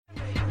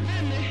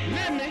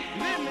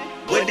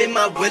What am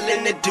I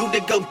willing to do to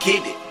go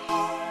get it?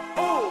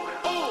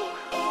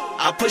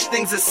 I push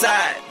things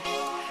aside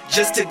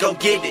just to go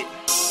get it.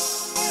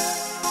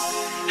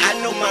 I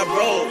know my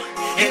role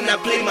and I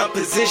play my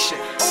position.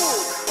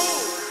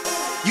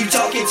 You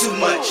talking too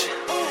much.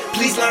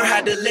 Please learn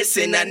how to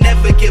listen. I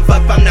never give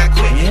up. I'm not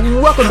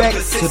quitting. Welcome back to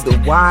the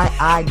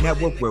YI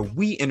Network, where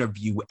we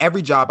interview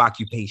every job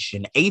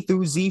occupation, A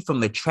through Z, from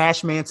the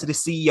trash man to the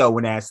CEO,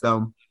 and ask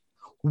them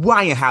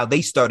why and how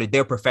they started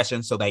their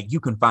profession so that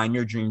you can find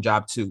your dream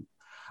job too.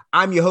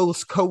 I'm your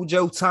host,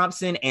 Kojo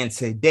Thompson, and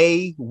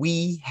today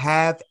we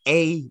have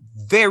a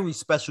very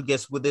special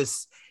guest with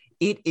us.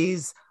 It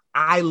is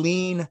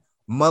Eileen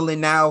Mullin.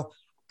 Now,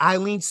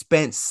 Eileen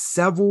spent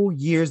several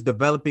years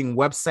developing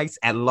websites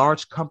at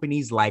large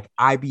companies like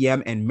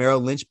IBM and Merrill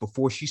Lynch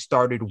before she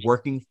started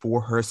working for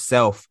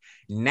herself.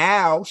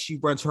 Now she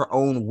runs her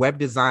own web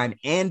design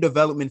and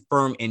development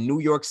firm in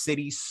New York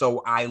City.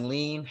 So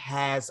Eileen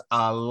has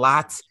a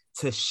lot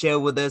to share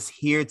with us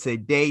here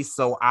today.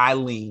 So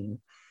Eileen,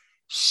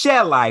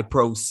 shall I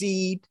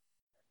proceed?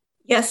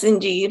 Yes,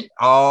 indeed.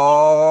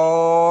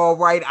 All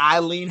right,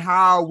 Eileen,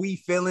 how are we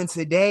feeling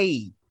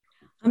today?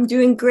 I'm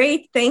doing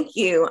great. Thank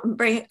you. I'm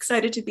very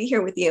excited to be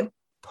here with you.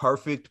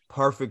 Perfect.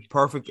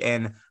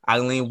 And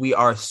Eileen, we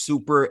are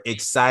super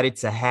excited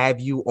to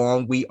have you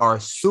on.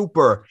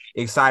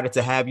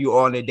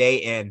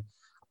 Today. And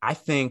I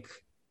think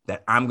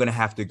that I'm going to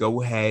have to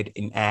go ahead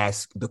and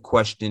ask the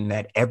question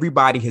that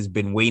everybody has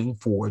been waiting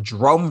for.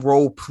 Drum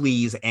roll,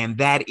 please. And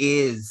that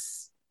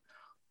is,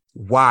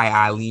 why,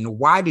 Eileen?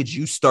 Why did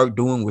you start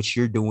doing what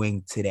you're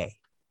doing today?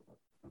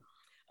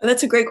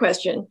 That's a great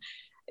question.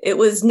 It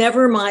was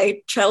never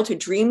my childhood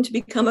dream to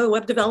become a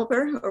web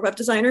developer or web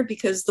designer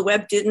because the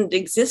web didn't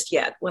exist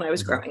yet when I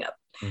was growing up.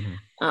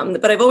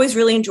 But I've always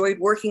really enjoyed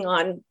working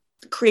on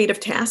creative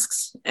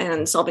tasks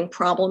and solving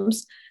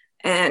problems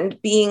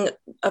and being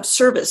of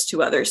service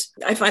to others.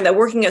 I find that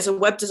working as a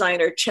web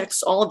designer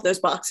checks all of those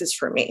boxes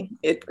for me.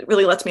 It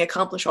really lets me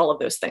accomplish all of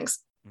those things.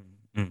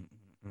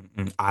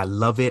 I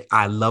love it.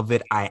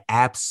 I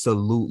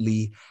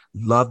absolutely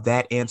love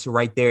that answer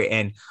right there.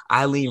 And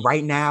Eileen,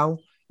 right now,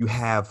 you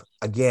have,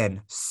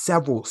 again,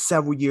 several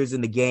years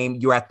in the game.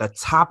 You're at the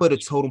top of the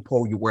totem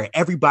pole. You're where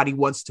everybody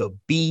wants to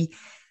be.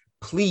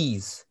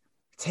 Please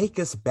take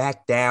us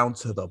back down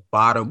to the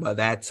bottom of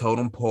that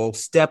totem pole.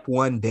 Step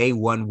one, day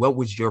one. What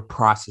was your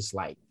process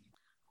like?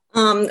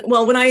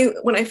 Well, when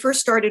I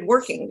first started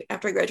working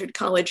after I graduated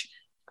college,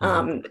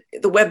 the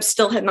web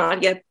still had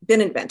not yet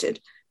been invented.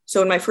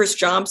 So in my first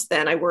jobs,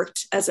 then I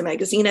worked as a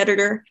magazine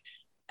editor,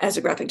 as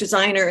a graphic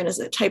designer, and as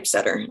a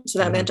typesetter. So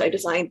that meant I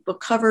designed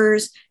book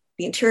covers,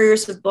 the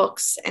interiors of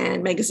books,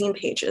 and magazine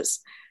pages.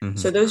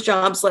 So those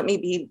jobs let me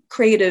be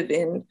creative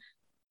in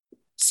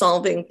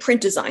solving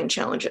print design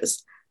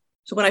challenges.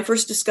 So when I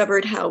first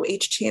discovered how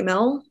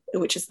HTML,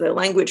 which is the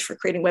language for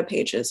creating web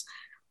pages,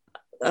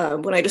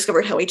 when I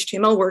discovered how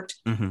HTML worked,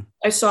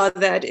 I saw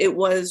that it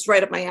was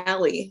right up my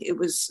alley. It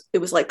was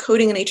like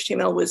coding in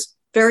HTML was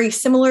very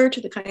similar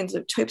to the kinds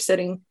of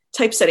typesetting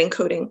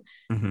coding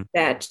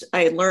that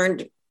I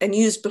learned and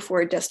used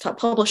before desktop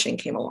publishing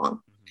came along.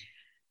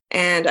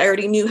 And I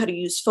already knew how to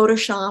use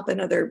Photoshop and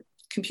other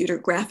computer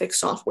graphic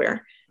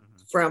software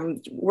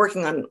from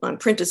working on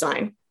print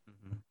design.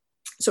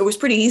 So it was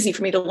pretty easy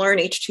for me to learn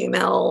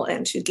HTML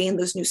and to gain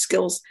those new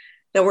skills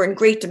that were in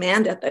great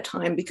demand at that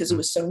time because it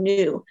was so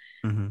new.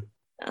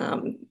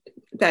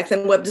 Back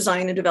then, web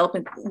design and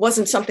development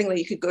wasn't something that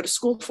you could go to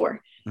school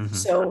for.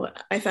 So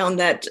I found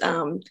that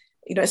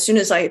as soon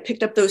as I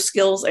picked up those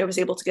skills, I was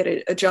able to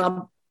get a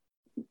job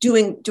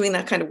doing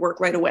that kind of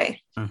work right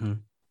away.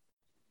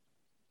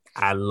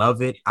 I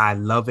love it.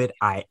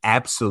 I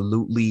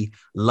absolutely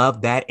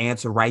love that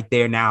answer right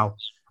there. Now,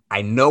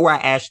 I know I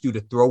asked you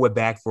to throw it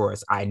back for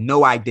us. I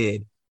know I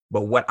did.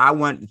 But what I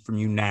want from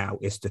you now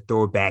is to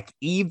throw it back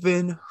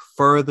even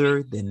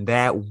further than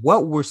that.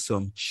 What were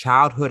some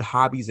childhood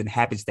hobbies and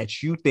habits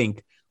that you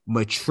think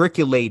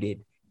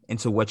matriculated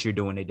into what you're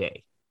doing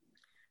today?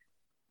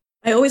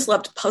 I always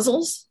loved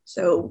puzzles.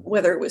 So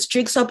whether it was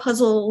jigsaw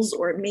puzzles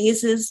or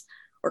mazes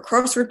or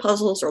crossword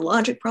puzzles or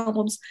logic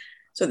problems.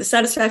 So the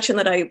satisfaction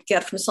that I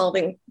get from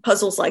solving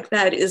puzzles like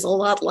that is a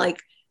lot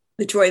like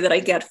the joy that I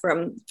get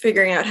from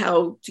figuring out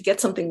how to get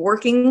something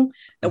working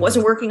that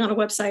wasn't working on a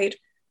website,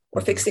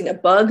 or fixing a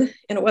bug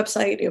in a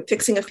website,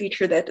 fixing a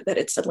feature that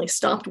it suddenly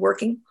stopped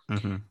working.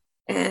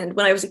 And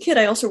when I was a kid,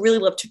 I also really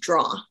loved to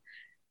draw.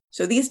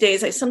 So these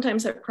days, I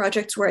sometimes have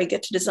projects where I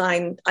get to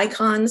design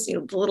icons, the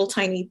little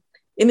tiny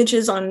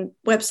images on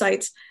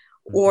websites,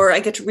 or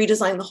I get to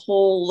redesign the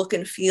whole look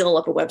and feel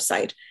of a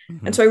website.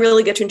 And so I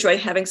really get to enjoy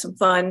having some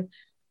fun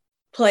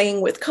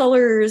playing with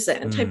colors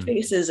and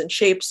typefaces and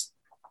shapes.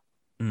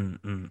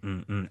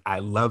 I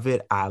love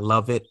it.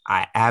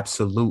 I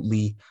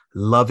absolutely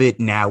love it.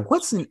 Now,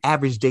 what's an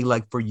average day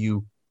like for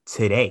you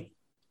today?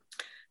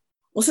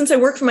 Well, since I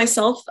work for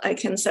myself, I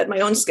can set my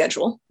own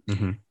schedule.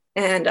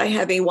 And I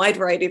have a wide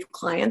variety of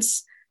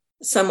clients.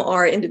 Some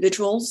are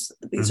individuals.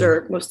 These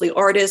are mostly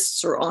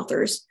artists or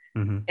authors.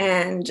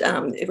 And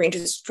it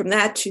ranges from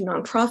that to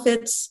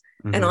nonprofits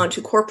and on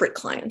to corporate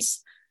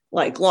clients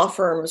like law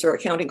firms or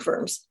accounting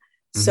firms.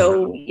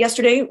 So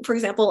yesterday, for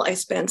example, I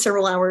spent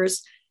several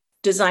hours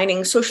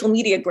designing social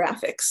media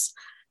graphics,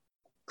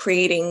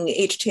 creating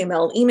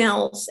HTML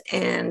emails,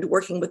 and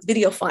working with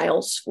video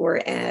files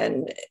for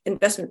an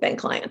investment bank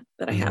client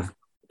that I have.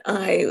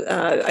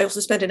 I also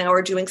spent an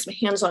hour doing some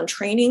hands-on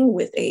training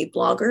with a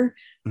blogger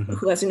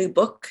who has a new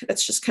book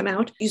that's just come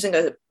out using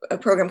a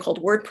program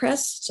called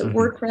WordPress. So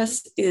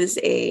WordPress is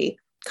a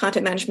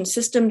content management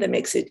system that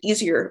makes it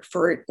easier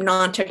for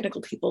non-technical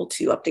people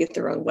to update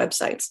their own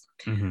websites.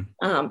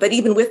 But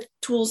even with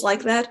tools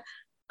like that,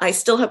 I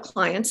still have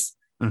clients.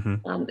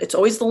 It's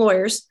always the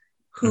lawyers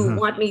who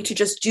want me to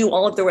just do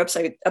all of their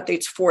website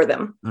updates for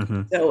them.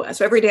 So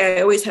every day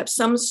I always have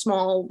some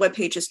small web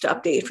pages to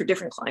update for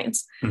different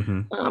clients.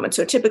 And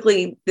so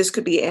typically this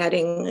could be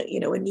adding,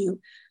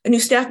 a new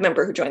staff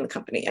member who joined the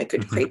company. I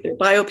could create their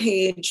bio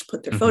page,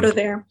 put their photo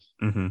there,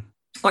 or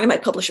I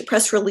might publish a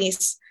press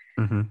release.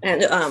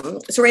 And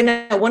so right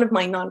now, one of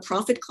my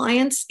nonprofit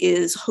clients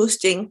is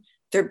hosting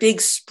their big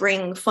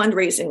spring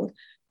fundraising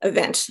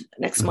event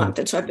next month.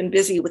 And so I've been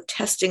busy with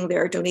testing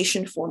their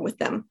donation form with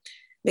them,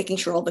 making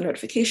sure all the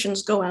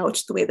notifications go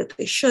out the way that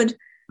they should.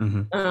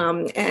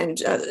 And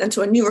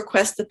so a new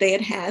request that they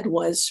had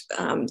was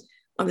on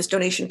this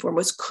donation form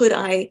was, could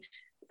I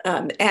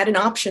add an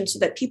option so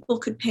that people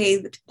could pay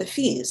the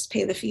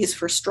fees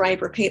for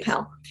Stripe or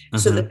PayPal,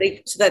 so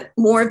that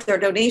more of their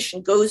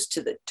donation goes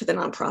to the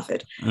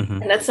nonprofit.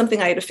 And that's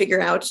something I had to figure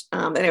out,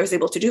 and I was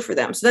able to do for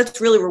them. So that's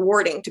really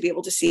rewarding to be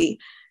able to see,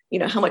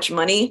 how much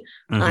money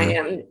I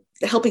am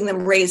helping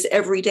them raise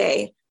every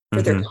day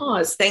for their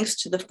cause,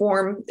 thanks to the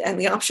form and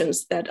the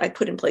options that I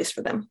put in place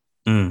for them.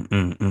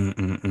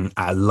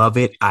 I love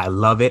it.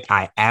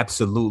 I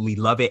absolutely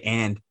love it.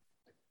 And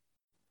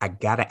I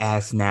gotta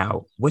ask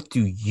now, what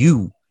do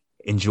you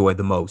enjoy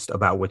the most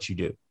about what you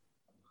do?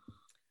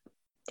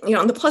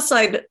 On the plus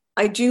side,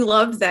 I do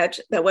love that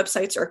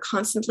websites are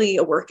constantly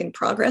a work in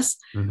progress.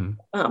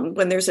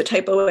 When there's a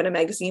typo in a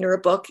magazine or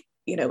a book,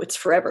 it's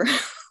forever.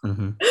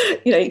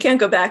 You can't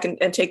go back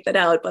and take that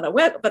out.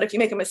 But if you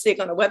make a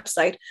mistake on a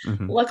website,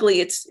 luckily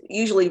it's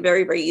usually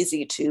very, very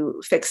easy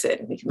to fix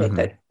it. You can make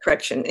that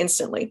correction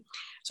instantly.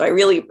 So I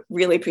really,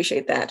 really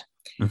appreciate that.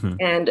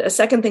 And a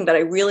second thing that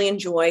I really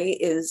enjoy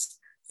is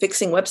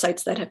fixing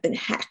websites that have been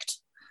hacked.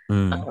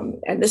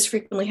 And this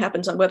frequently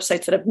happens on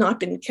websites that have not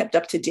been kept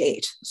up to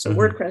date. So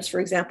WordPress, for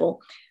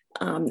example,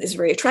 is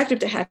very attractive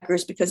to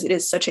hackers because it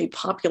is such a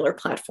popular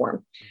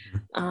platform.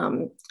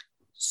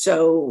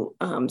 So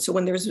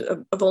when there's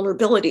a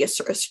vulnerability, a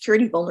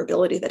security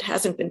vulnerability that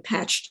hasn't been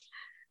patched,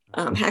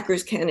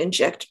 hackers can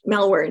inject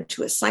malware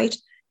into a site,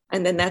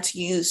 and then they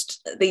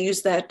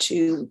use that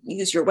to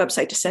use your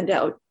website to send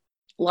out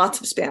lots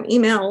of spam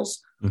emails,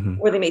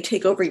 or they may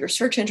take over your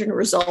search engine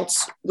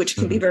results, which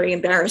can be very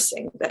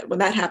embarrassing. That when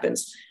that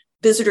happens,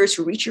 visitors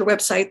who reach your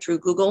website through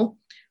Google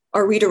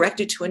are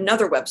redirected to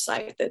another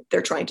website that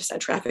they're trying to send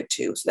traffic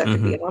to. So that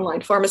could be an online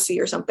pharmacy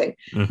or something.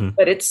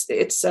 But it's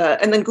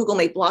and then Google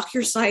may block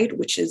your site,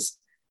 which is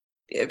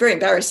very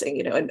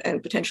embarrassing,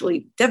 and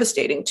potentially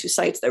devastating to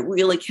sites that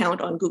really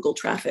count on Google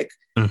traffic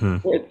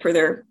for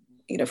their,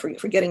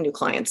 for getting new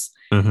clients.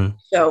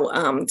 So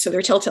there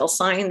are telltale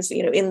signs,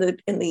 in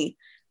the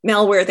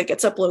malware that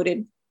gets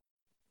uploaded.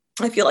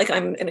 I feel like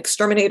I'm an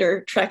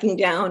exterminator tracking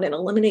down and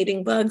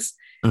eliminating bugs.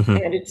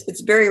 And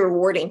it's very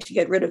rewarding to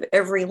get rid of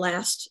every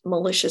last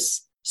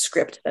malicious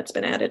script that's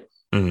been added.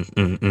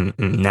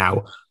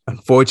 Now,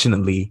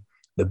 unfortunately,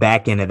 the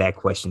back end of that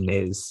question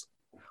is,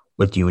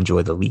 what do you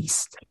enjoy the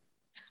least?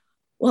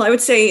 Well, I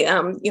would say,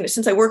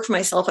 since I work for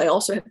myself, I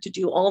also have to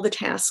do all the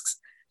tasks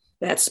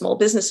that small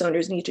business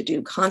owners need to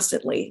do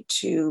constantly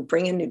to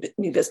bring in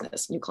new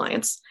business, new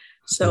clients.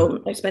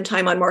 So I spend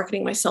time on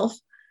marketing myself,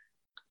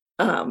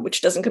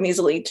 which doesn't come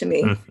easily to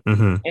me.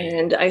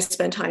 And I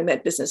spend time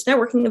at business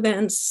networking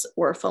events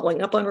or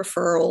following up on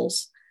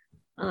referrals.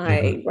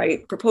 I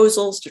write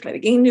proposals to try to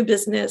gain new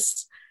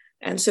business.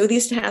 And so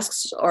these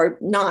tasks are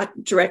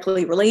not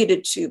directly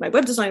related to my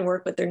web design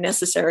work, but they're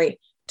necessary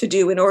to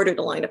do in order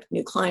to line up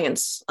new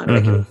clients on a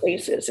regular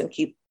basis and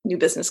keep new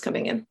business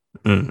coming in.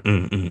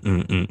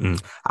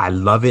 I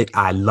love it.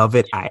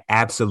 I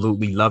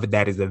absolutely love it.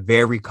 That is a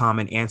very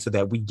common answer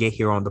that we get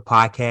here on the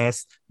podcast.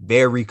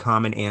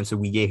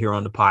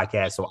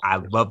 So I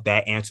love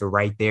that answer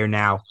right there.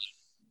 Now,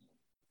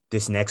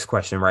 this next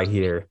question right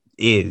here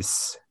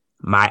is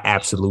my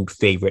absolute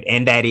favorite.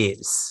 And that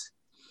is,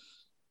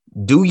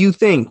 do you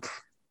think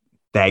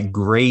that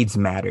grades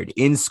mattered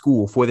in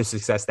school for the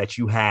success that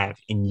you have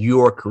in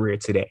your career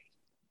today?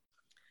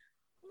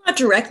 Not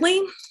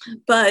directly,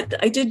 but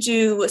I did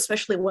do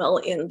especially well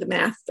in the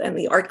math and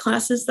the art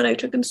classes that I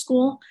took in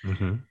school.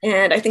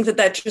 And I think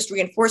that just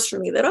reinforced for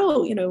me that,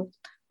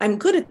 I'm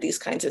good at these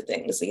kinds of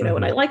things,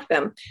 and I like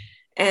them.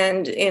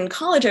 And in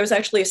college, I was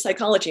actually a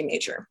psychology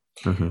major.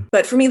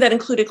 But for me, that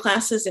included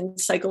classes in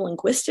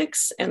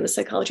psycholinguistics and the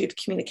psychology of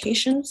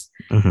communications.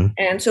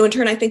 And so in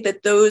turn, I think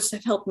that those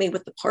have helped me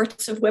with the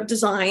parts of web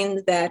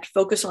design that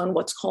focus on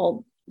what's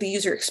called the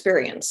user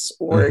experience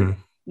or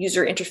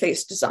user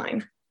interface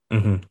design.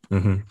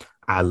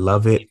 I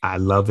love it. I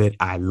love it.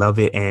 I love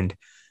it. And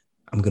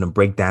I'm going to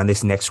break down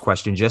this next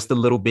question just a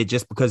little bit,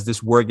 just because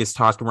this word gets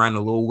tossed around a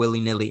little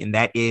willy-nilly. And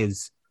that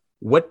is,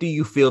 what do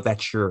you feel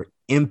that your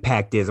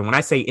impact is? And when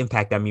I say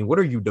impact, I mean, what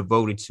are you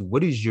devoted to?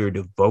 What is your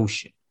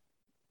devotion?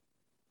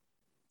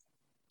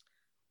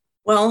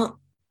 Well,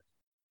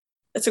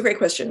 that's a great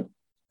question.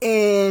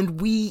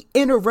 And we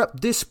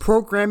interrupt this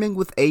programming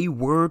with a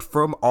word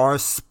from our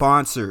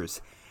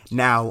sponsors.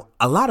 Now,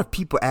 a lot of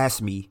people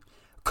ask me,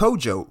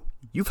 Kojo,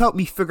 you've helped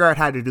me figure out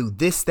how to do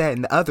this, that,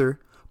 and the other.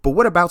 But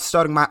what about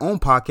starting my own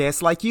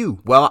podcast like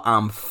you? Well,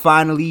 I'm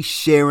finally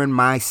sharing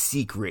my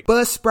secret.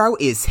 Buzzsprout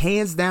is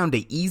hands down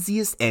the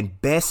easiest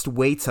and best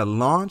way to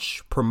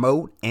launch,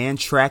 promote, and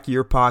track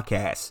your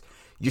podcast.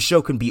 Your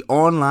show can be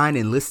online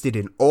and listed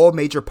in all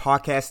major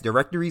podcast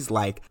directories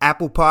like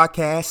Apple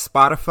Podcasts,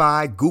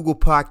 Spotify, Google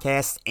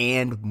Podcasts,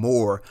 and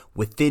more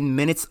within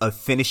minutes of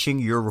finishing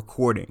your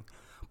recording.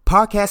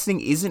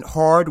 Podcasting isn't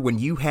hard when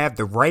you have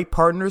the right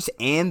partners,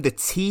 and the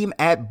team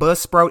at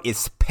Buzzsprout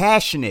is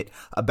passionate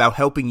about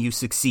helping you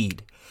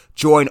succeed.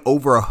 Join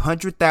over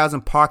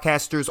 100,000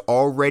 podcasters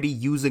already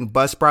using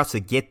Buzzsprout to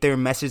get their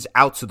message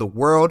out to the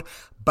world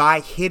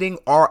by hitting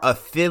our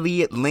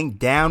affiliate link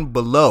down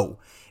below.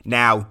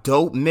 Now,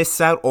 don't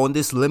miss out on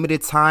this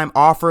limited time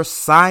offer.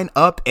 Sign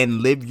up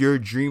and live your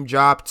dream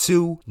job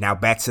too. Now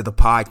back to the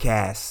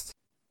podcast.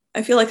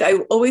 I feel like I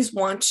always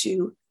want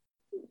to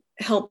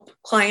help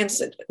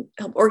clients,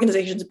 help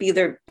organizations be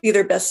their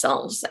best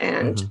selves.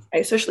 And I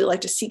especially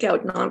like to seek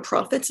out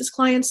nonprofits as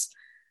clients,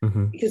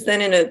 because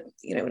then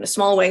in a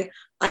small way,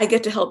 I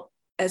get to help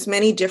as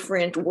many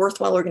different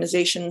worthwhile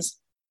organizations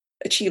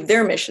achieve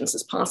their missions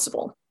as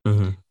possible.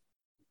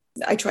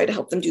 I try to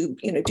help them do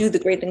the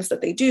great things that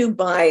they do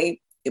by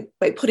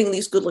putting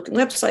these good looking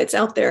websites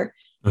out there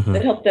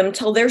that help them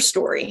tell their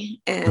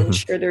story and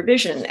share their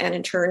vision, and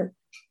in turn,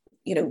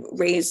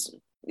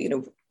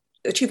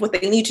 achieve what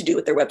they need to do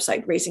with their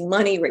website, raising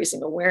money,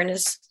 raising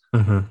awareness,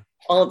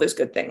 all of those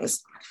good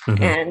things.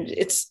 And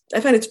I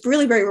find it's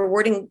really very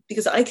rewarding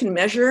because I can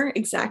measure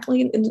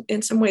exactly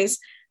in some ways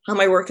how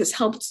my work has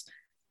helped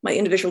my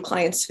individual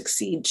clients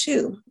succeed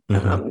too.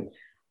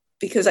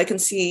 Because I can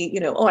see,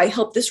 I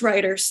helped this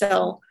writer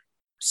sell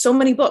so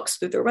many books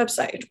through their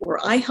website, or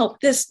I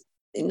helped this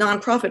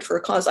nonprofit for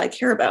a cause I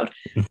care about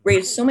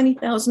raise so many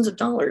thousands of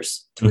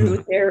dollars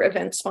through their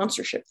event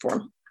sponsorship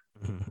form.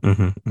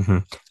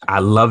 I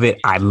love it.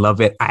 I love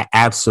it. I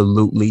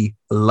absolutely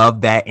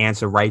love that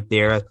answer right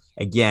there.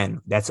 Again,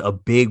 that's a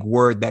big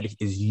word that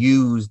is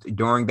used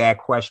during that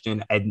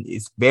question, and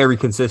it's very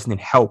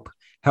consistent. Help.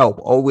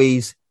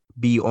 Always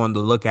be on the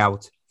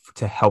lookout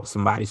to help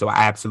somebody. So I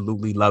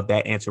absolutely love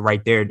that answer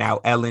right there.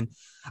 Now,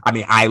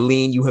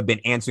 Eileen, you have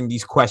been answering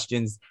these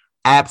questions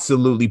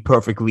absolutely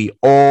perfectly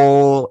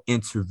all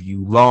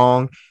interview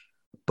long,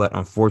 but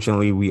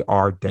unfortunately we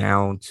are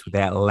down to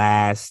that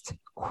last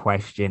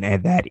question,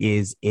 and that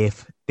is,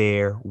 if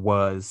there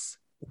was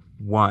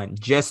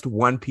just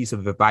one piece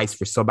of advice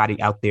for somebody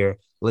out there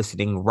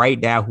listening right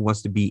now who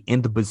wants to be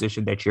in the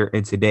position that you're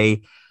in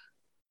today,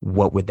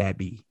 what would that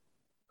be?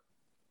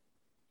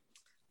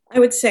 I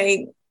would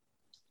say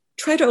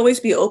try to always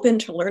be open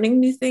to learning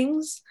new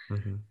things.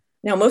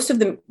 Now, most of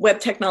the web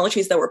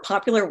technologies that were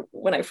popular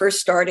when I first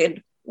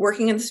started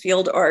working in this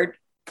field are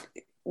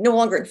no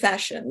longer in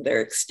fashion.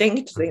 They're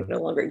extinct. They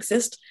no longer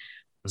exist.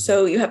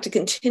 So you have to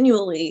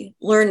continually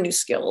learn new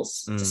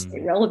skills to stay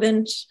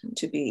relevant,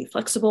 to be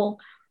flexible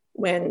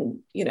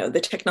when,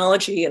 the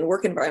technology and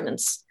work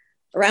environments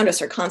around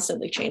us are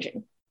constantly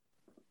changing.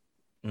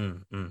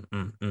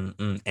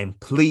 And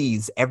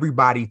please,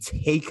 everybody,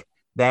 take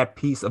that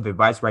piece of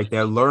advice right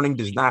there. Learning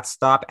does not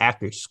stop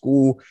after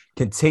school.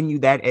 Continue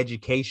that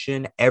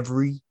education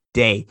every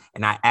day.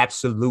 And I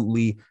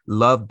absolutely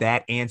love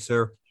that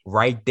answer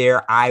right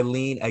there.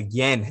 Eileen,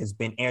 again, has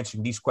been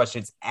answering these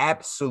questions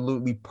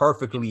absolutely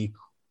perfectly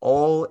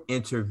all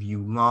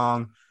interview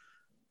long.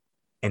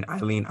 And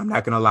Eileen, I'm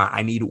not going to lie,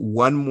 I need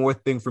one more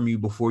thing from you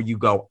before you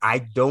go. I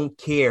don't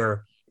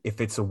care if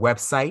it's a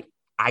website.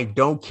 I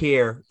don't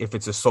care if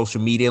it's a social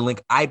media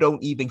link. I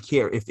don't even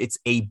care if it's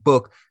a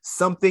book,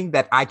 something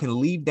that I can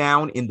leave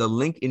down in the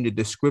link in the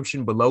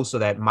description below so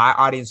that my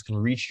audience can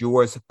reach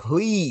yours.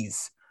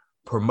 Please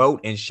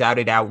promote and shout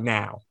it out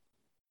now.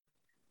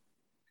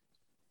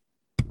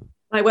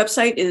 My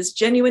website is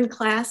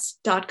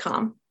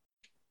genuineclass.com.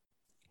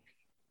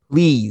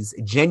 Please,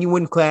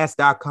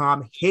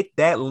 genuineclass.com. Hit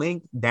that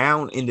link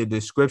down in the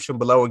description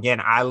below. Again,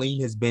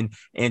 Eileen has been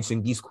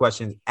answering these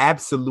questions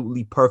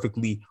absolutely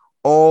perfectly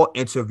all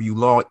interview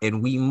long,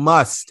 and we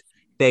must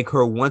thank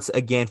her once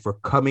again for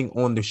coming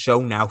on the show.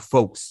 Now,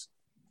 folks,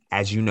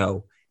 as you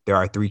know, there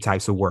are 3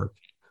 types of work: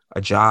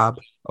 a job,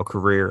 a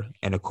career,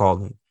 and a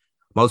calling.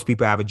 Most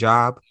people have a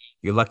job,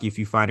 You're lucky if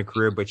you find a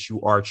career, but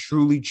you are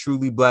truly,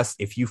 truly blessed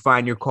if you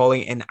find your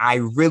calling. And I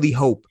really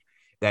hope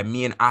that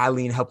me and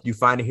Eileen helped you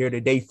find it here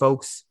today,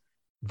 folks.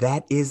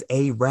 That is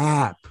a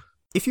wrap.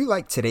 If you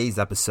like today's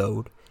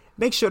episode,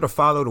 make sure to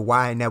follow the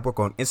YI Network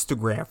on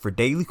Instagram for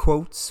daily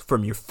quotes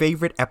from your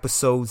favorite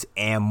episodes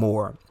and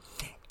more.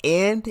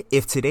 And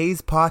if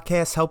today's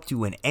podcast helped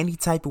you in any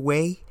type of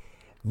way,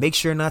 make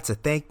sure not to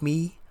thank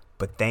me,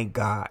 but thank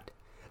God.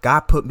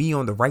 God put me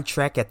on the right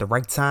track at the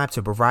right time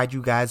to provide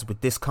you guys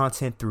with this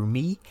content through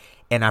me.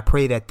 And I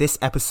pray that this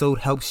episode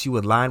helps you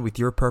align with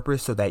your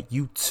purpose so that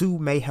you too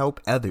may help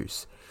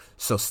others.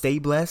 So stay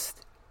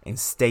blessed and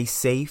stay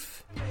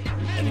safe.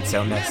 And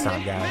until next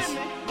time, guys.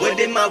 What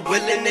am I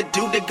willing to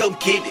do to go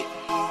get it?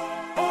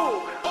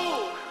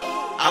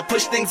 I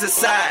push things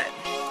aside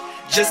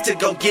just to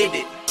go get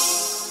it.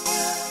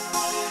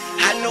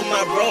 I know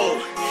my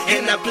role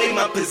and I play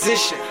my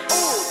position.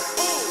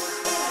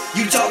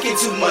 You talking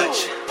too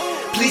much.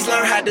 Please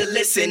learn how to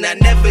listen. I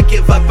never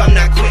give up, I'm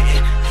not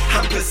quitting.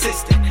 I'm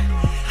persistent.